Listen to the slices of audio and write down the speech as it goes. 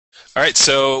All right,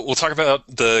 so we'll talk about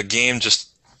the game just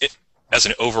as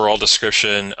an overall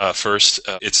description first.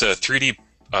 It's a 3D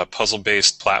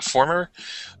puzzle-based platformer.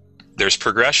 There's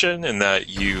progression in that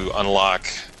you unlock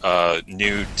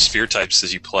new sphere types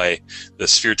as you play. The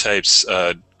sphere types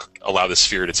allow the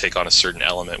sphere to take on a certain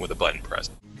element with a button press.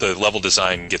 The level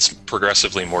design gets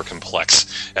progressively more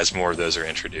complex as more of those are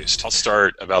introduced. I'll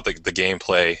start about the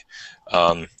gameplay.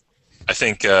 I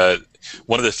think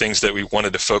one of the things that we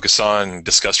wanted to focus on and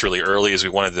discuss really early is we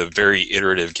wanted the very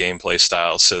iterative gameplay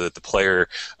style so that the player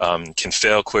can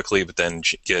fail quickly but then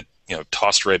get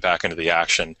tossed right back into the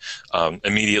action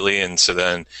immediately. And so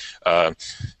then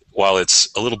while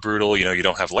it's a little brutal, you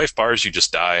don't have life bars, you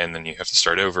just die and then you have to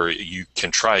start over. You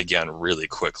can try again really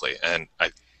quickly, and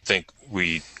I think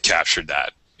we captured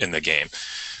that in the game.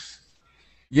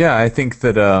 Yeah, I think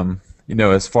that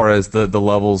as far as the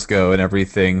levels go and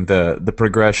everything, the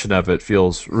progression of it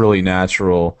feels really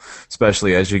natural,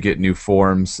 especially as you get new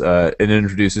forms. It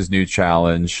introduces new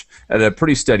challenge at a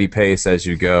pretty steady pace as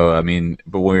you go. I mean,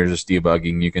 but when you're just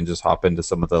debugging, you can just hop into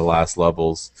some of the last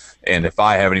levels. And if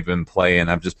I haven't even been playing,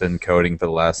 I've just been coding for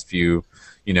the last few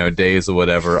days or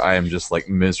whatever, I am just like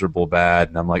miserable bad,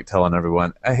 and I'm like telling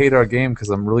everyone, I hate our game because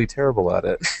I'm really terrible at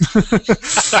it.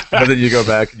 But then you go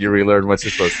back and you relearn what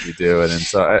you're supposed to be doing, and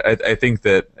so I think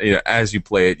that as you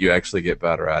play it, you actually get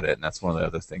better at it, and that's one of the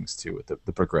other things too with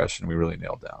the progression we really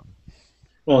nailed down.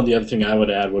 Well, and the other thing I would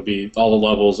add would be all the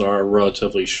levels are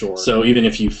relatively short. So even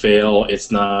if you fail, it's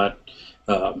not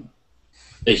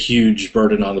a huge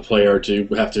burden on the player to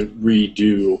have to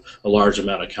redo a large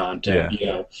amount of content.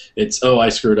 Yeah. It's, oh, I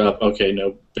screwed up. Okay,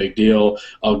 no big deal.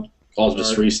 I'll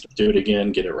just do it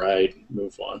again, get it right,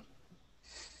 move on.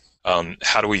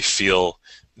 How do we feel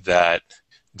that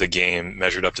the game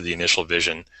measured up to the initial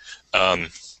vision?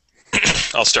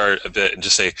 I'll start a bit and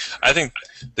just say I think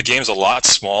the game's a lot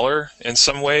smaller in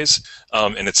some ways,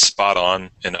 and it's spot on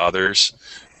in others.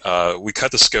 We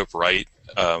cut the scope right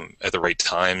at the right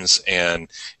times, and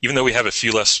even though we have a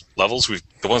few less levels,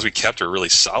 the ones we kept are really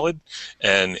solid,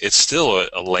 and it's still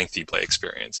a lengthy play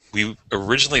experience. We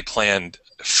originally planned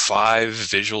 5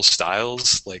 visual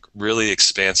styles, like really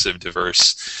expansive,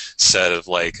 diverse set of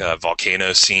like a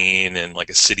volcano scene and like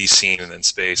a city scene and then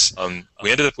space.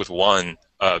 We ended up with one,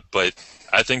 but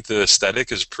I think the aesthetic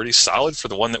is pretty solid for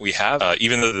the one that we have.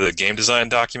 Even though the game design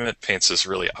document paints this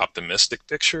really optimistic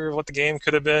picture of what the game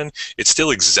could have been, it's still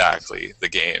exactly the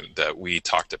game that we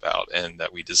talked about and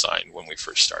that we designed when we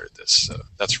first started this. So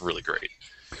that's really great.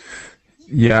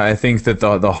 Yeah, I think that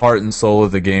the heart and soul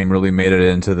of the game really made it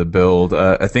into the build.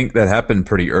 I think that happened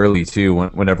pretty early too.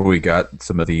 Whenever we got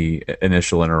some of the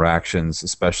initial interactions,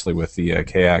 especially with the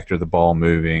K actor, the ball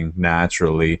moving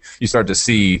naturally, you start to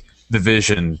see the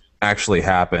vision actually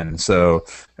happen. So,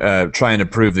 trying to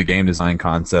prove the game design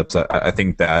concepts, I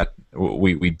think that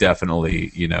we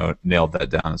definitely nailed that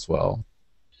down as well.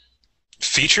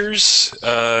 Features,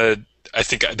 I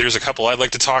think there's a couple I'd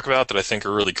like to talk about that I think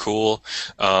are really cool.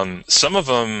 Some of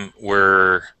them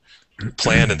were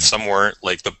planned and some weren't.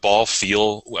 Like the ball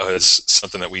feel was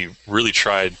something that we really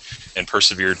tried and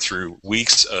persevered through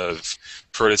weeks of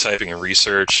prototyping and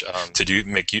research to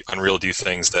make Unreal do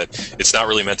things that it's not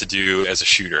really meant to do as a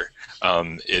shooter.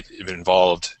 It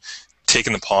involved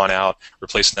taking the pawn out,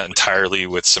 replacing that entirely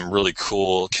with some really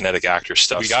cool kinetic actor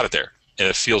stuff. We got it there, and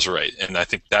it feels right, and I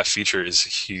think that feature is a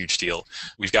huge deal.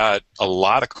 We've got a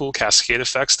lot of cool cascade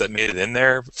effects that made it in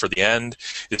there for the end.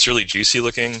 It's really juicy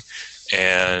looking,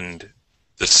 and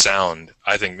the sound,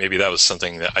 I think maybe that was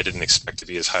something that I didn't expect to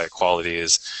be as high a quality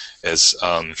as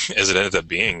it ended up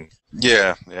being.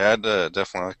 Yeah, I'd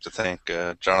definitely like to thank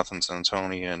Jonathan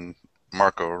Santoni and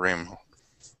Marco Ramo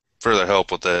for their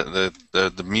help with that.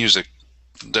 The music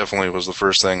definitely was the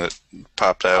first thing that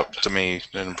popped out to me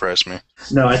and impressed me.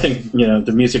 No, I think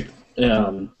the music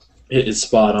is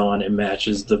spot on. It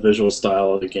matches the visual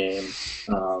style of the game.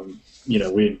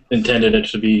 We intended it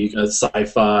to be a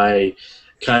sci-fi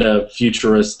kind of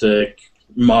futuristic,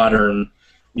 modern,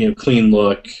 clean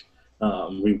look.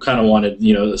 We kind of wanted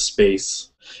the space,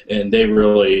 and they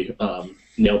really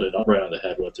nailed it right on the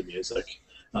head with the music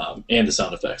and the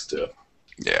sound effects too.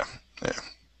 Yeah.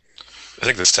 I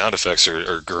think the sound effects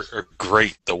are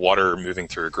great. The water moving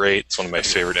through are great. It's one of my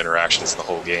favorite interactions in the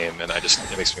whole game, and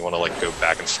it makes me want to go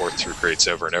back and forth through crates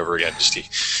over and over again just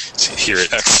to hear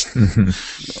it.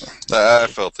 I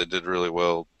felt they did really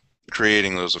well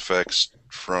creating those effects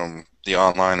from the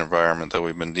online environment that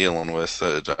we've been dealing with.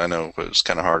 I know it was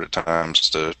kind of hard at times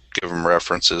to give them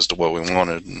references to what we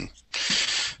wanted, and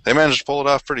they managed to pull it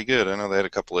off pretty good. I know they had a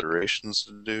couple iterations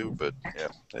to do, but yeah,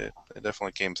 they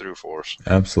definitely came through for us.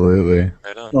 Absolutely.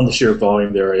 Right On the sheer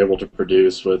volume they were able to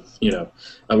produce with, we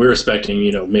were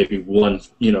expecting, maybe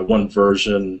one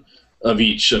version of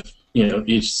each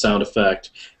sound effect,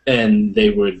 and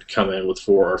they would come in with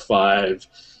 4 or 5.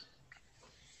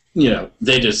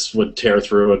 They just would tear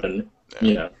through it and,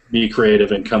 be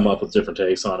creative and come up with different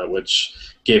takes on it, which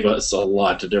gave us a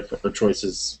lot of different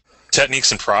choices.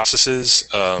 Techniques and processes,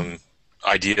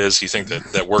 ideas you think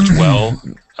that worked well?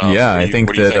 Yeah, I think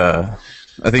what do you that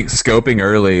I think scoping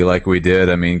early, like we did.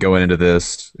 I mean, going into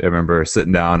this, I remember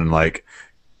sitting down and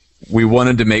we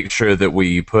wanted to make sure that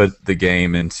we put the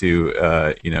game into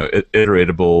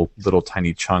iteratable little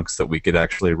tiny chunks that we could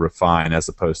actually refine, as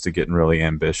opposed to getting really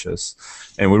ambitious.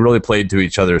 And we really played to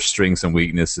each other's strengths and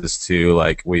weaknesses too.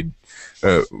 Like we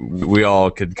all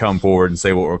could come forward and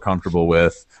say what we're comfortable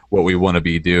with, what we want to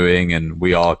be doing, and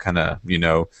we all kind of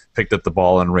picked up the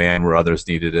ball and ran where others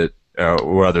needed it.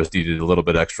 Where others needed a little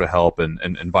bit extra help, and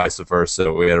vice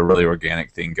versa. We had a really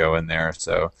organic thing going there.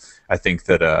 So I think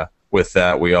that with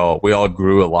that, we all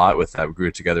grew a lot with that. We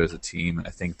grew together as a team, and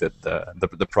I think that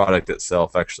the product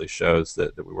itself actually shows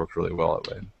that we worked really well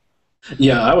that way.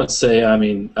 Yeah, I would say,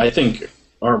 I think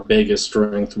our biggest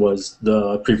strength was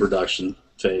the pre-production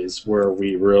phase, where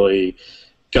we really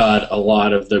got a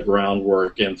lot of the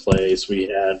groundwork in place. We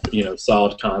had,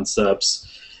 solid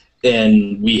concepts,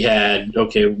 and we had,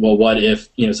 okay, well, what if,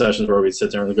 sessions where we'd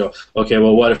sit there and go, okay,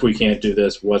 well, what if we can't do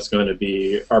this? What's going to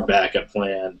be our backup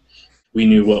plan? We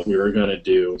knew what we were going to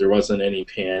do. There wasn't any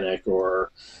panic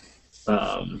or,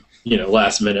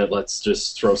 last minute, let's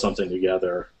just throw something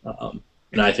together.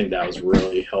 And I think that was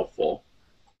really helpful.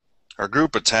 Our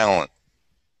group of talent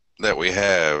that we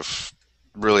have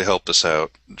really helped us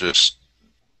out. Just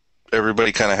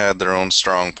everybody kind of had their own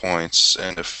strong points,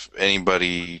 and if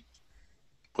anybody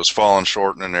was falling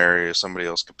short in an area, somebody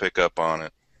else could pick up on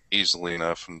it easily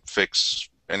enough and fix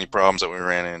any problems that we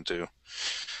ran into.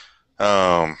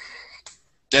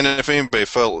 And if anybody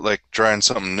felt like trying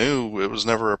something new, it was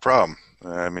never a problem.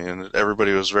 I mean,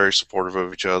 everybody was very supportive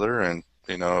of each other, and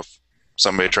if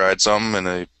somebody tried something and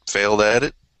they failed at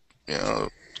it,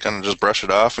 kind of just brush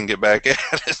it off and get back at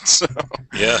it. So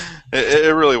Yeah,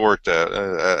 it really worked out.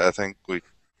 I think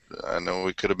I know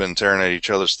we could have been tearing at each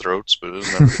other's throats, but it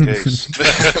was never the case.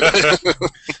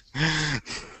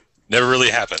 never really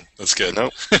happened. That's good.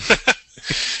 Nope.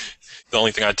 The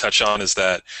only thing I'd touch on is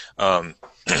that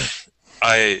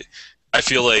I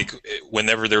feel like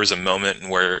whenever there was a moment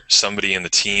where somebody in the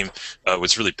team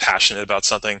was really passionate about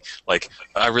something, like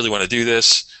I really want to do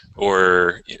this,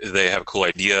 or they have a cool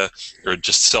idea, or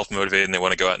just self-motivated and they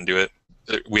want to go out and do it,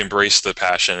 we embrace the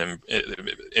passion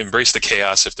and embrace the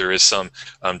chaos if there is some,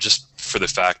 just for the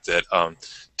fact that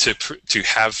to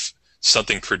have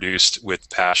something produced with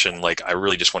passion, like I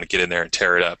really just want to get in there and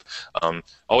tear it up,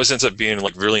 always ends up being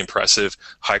like really impressive,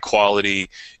 high quality,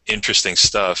 interesting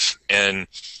stuff. And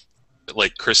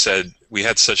like Chris said, we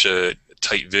had such a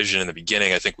tight vision in the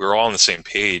beginning. I think we were all on the same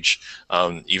page.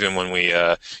 Even when we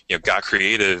got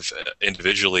creative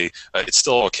individually, it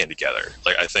still all came together.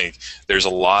 Like I think there's a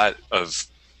lot of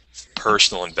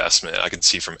personal investment I can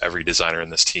see from every designer in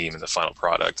this team in the final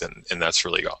product, and that's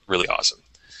really awesome.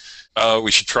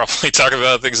 We should probably talk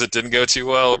about things that didn't go too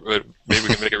well, but maybe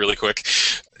we can make it really quick.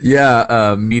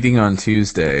 Yeah, meeting on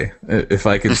Tuesday. If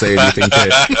I could say anything,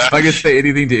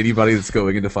 to anybody that's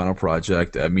going into Final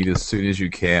Project, meet as soon as you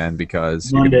can,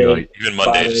 because you're gonna be even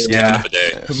Monday, just a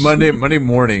day. Monday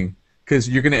morning, because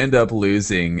you're gonna end up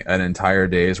losing an entire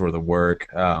day's worth of work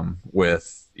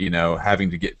with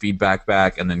having to get feedback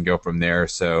back and then go from there.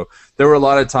 So there were a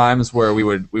lot of times where we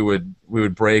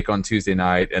would break on Tuesday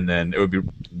night, and then it would be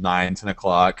 9-10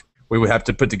 o'clock. We would have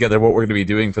to put together what we're going to be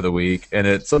doing for the week, and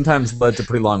it sometimes led to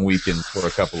pretty long weekends for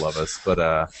a couple of us.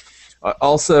 But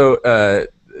also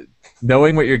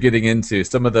knowing what you're getting into,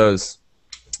 some of those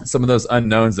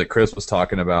unknowns that Chris was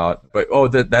talking about. But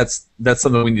that's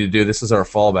something we need to do. This is our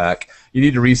fallback. You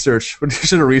need to research. We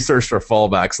should have researched our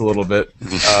fallbacks a little bit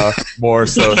more.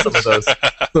 So some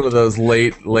of those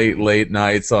late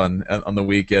nights on the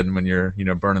weekend when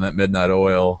you're burning that midnight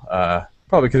oil.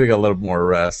 Probably could have got a little more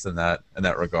rest in that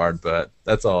regard, but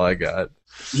that's all I got.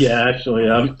 Yeah, actually,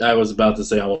 I was about to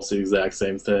say almost the exact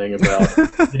same thing about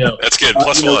That's good.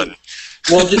 Plus one.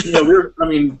 Well, just,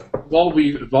 while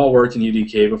we've all worked in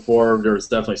UDK before, there was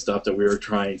definitely stuff that we were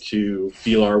trying to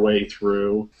feel our way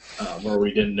through, where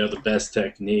we didn't know the best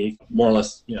technique. More or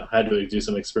less, had to do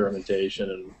some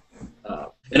experimentation,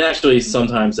 and actually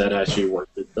sometimes that actually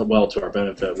worked well to our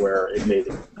benefit, where it made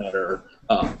it better,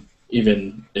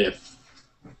 even if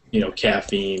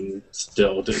caffeine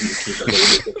still didn't keep it a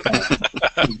little bit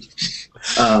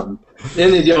calm.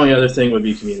 And the only other thing would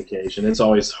be communication. It's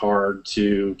always hard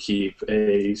to keep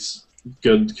a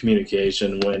good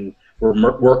communication when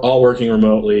we're all working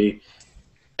remotely.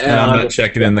 And I'm not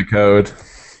checking in the code.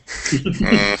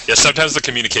 Yeah, sometimes the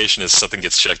communication is something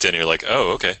gets checked in, and you're like,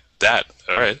 oh, okay, that,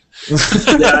 all right.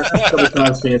 Yeah, a couple of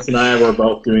times Vance and I were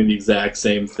both doing the exact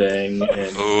same thing,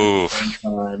 and Ooh.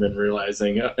 time and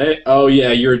realizing, hey, oh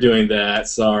yeah, you're doing that.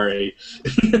 Sorry.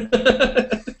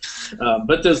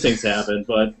 But those things happen.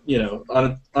 But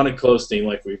on a close team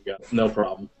like we've got, no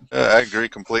problem. I agree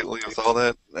completely with all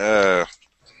that.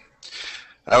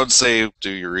 I would say do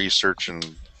your research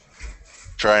and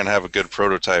try and have a good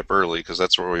prototype early, because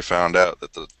that's where we found out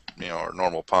that our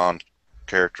normal pawn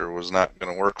character was not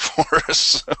going to work for us.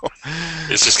 So.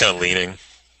 It's just kind of leaning.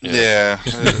 Yeah.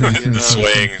 The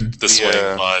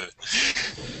swaying pawn.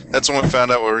 That's when we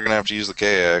found out we were going to have to use the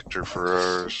K actor for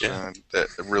ours. Yeah. That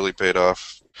really paid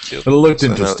off. But it looked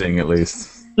interesting, at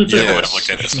least. Yeah, Yes. it would have looked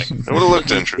interesting. It would have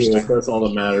looked interesting. Yeah, that's all that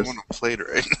We matters. wouldn't have played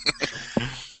right.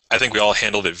 I think we all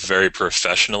handled it very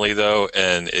professionally, though,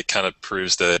 and it kind of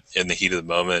proves that in the heat of the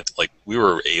moment, like, we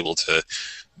were able to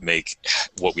make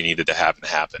what we needed to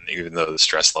happen, even though the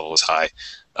stress level was high.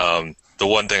 The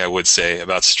one thing I would say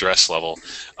about stress level,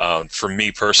 for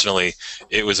me personally,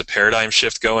 it was a paradigm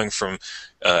shift going from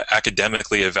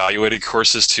academically evaluated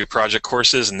courses to project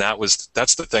courses, and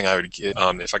that's the thing I would get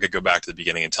if I could go back to the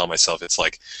beginning and tell myself, it's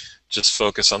like, just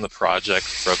focus on the project,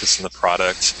 focus on the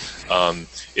product.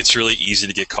 It's really easy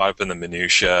to get caught up in the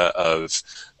minutia of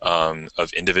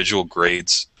individual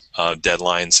grades,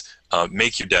 deadlines.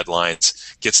 Make your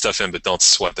deadlines, get stuff in, but don't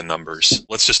sweat the numbers.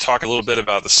 Let's just talk a little bit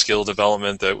about the skill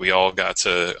development that we all got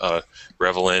to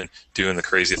revel in, doing the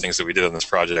crazy things that we did on this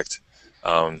project.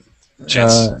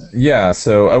 Chance? Yeah,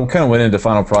 so I kind of went into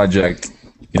Final Project.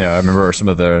 I remember some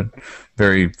of the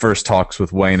very first talks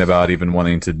with Wayne about even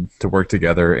wanting to work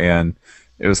together, and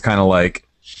it was kind of like,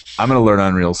 I'm going to learn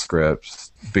Unreal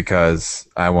Script because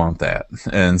I want that.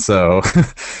 And so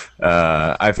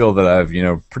I feel that I've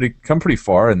come pretty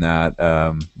far in that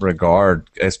regard,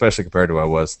 especially compared to what I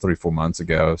was 3-4 months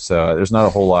ago. So there's not a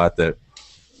whole lot that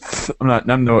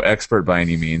I'm no expert by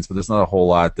any means, but there's not a whole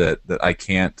lot that I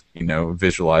can't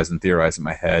visualize and theorize in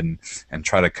my head and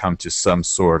try to come to some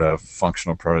sort of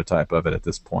functional prototype of it at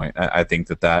this point. I think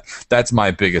that's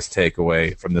my biggest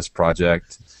takeaway from this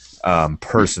project,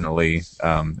 personally,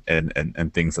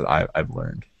 and things that I've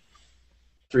learned.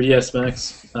 3ds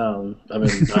Max. I've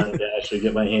been dying to actually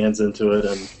get my hands into it,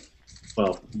 and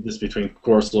just between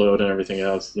course load and everything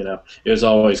else, it was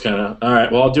always kind of, all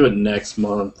right, well, I'll do it next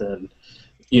month, and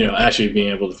actually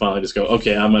being able to finally just go,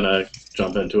 okay, I'm gonna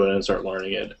jump into it and start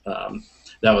learning it.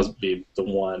 That would be the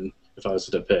one, if I was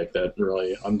to pick, that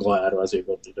really I'm glad I was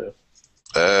able to do.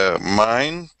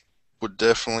 Mine would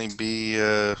definitely be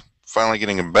finally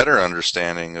getting a better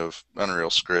understanding of Unreal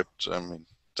Script. I mean,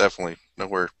 definitely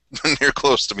nowhere near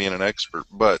close to being an expert,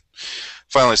 but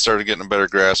finally started getting a better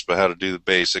grasp of how to do the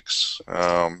basics,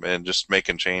 and just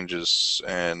making changes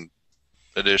and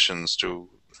additions to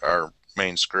our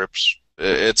main scripts.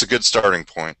 It's a good starting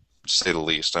point, to say the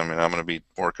least. I mean, I'm going to be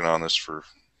working on this for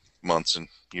months and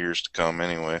years to come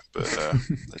anyway, but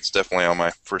it's definitely on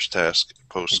my first task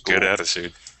post-school. Good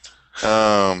attitude.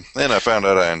 And I found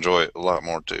out I enjoy it a lot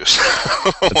more too,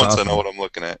 once awesome. I know what I'm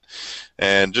looking at.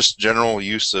 And just general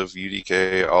use of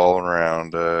UDK all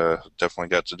around. Definitely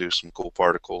got to do some cool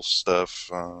particle stuff,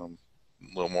 a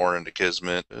little more into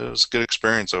Kismet. It was a good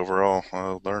experience overall.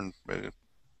 I learned... it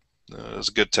was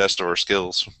a good test of our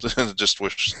skills. Just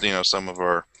wish some of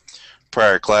our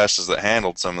prior classes that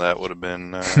handled some of that would have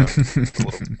been a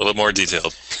little more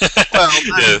detailed. Well,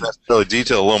 not necessarily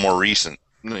detailed, a little more recent.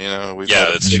 We've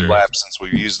had a big lapse since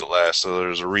we've used it last, so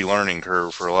there's a relearning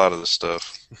curve for a lot of the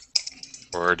stuff.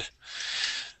 Word.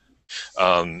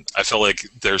 I felt like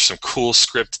there's some cool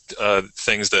script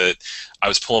things that I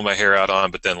was pulling my hair out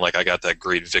on, but then I got that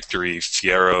great victory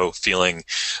Fiero feeling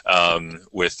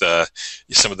with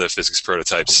some of the physics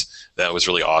prototypes. That was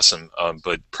really awesome.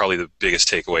 But probably the biggest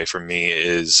takeaway for me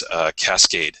is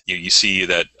Cascade. You see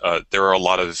that there are a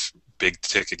lot of big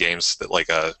ticket games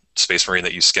that Space Marine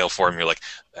that use scale form. You're like,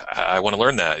 I want to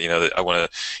learn that. That I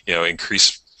want to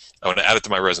increase. I want to add it to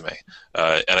my resume,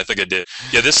 and I think I did.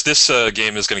 Yeah, this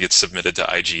game is going to get submitted to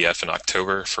IGF in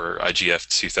October for IGF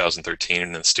 2013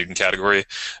 in the student category.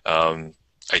 I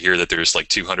hear that there's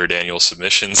 200 annual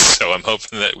submissions, so I'm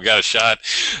hoping that we got a shot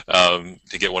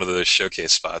to get one of those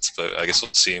showcase spots. But I guess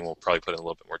we'll see, and we'll probably put in a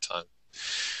little bit more time.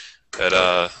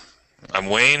 But I'm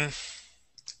Wayne.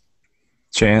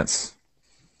 Chance.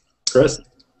 Chris.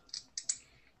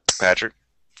 Patrick.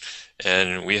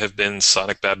 And we have been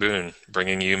Sonic Baboon,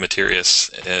 bringing you Mattereus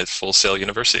at Full Sail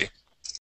University.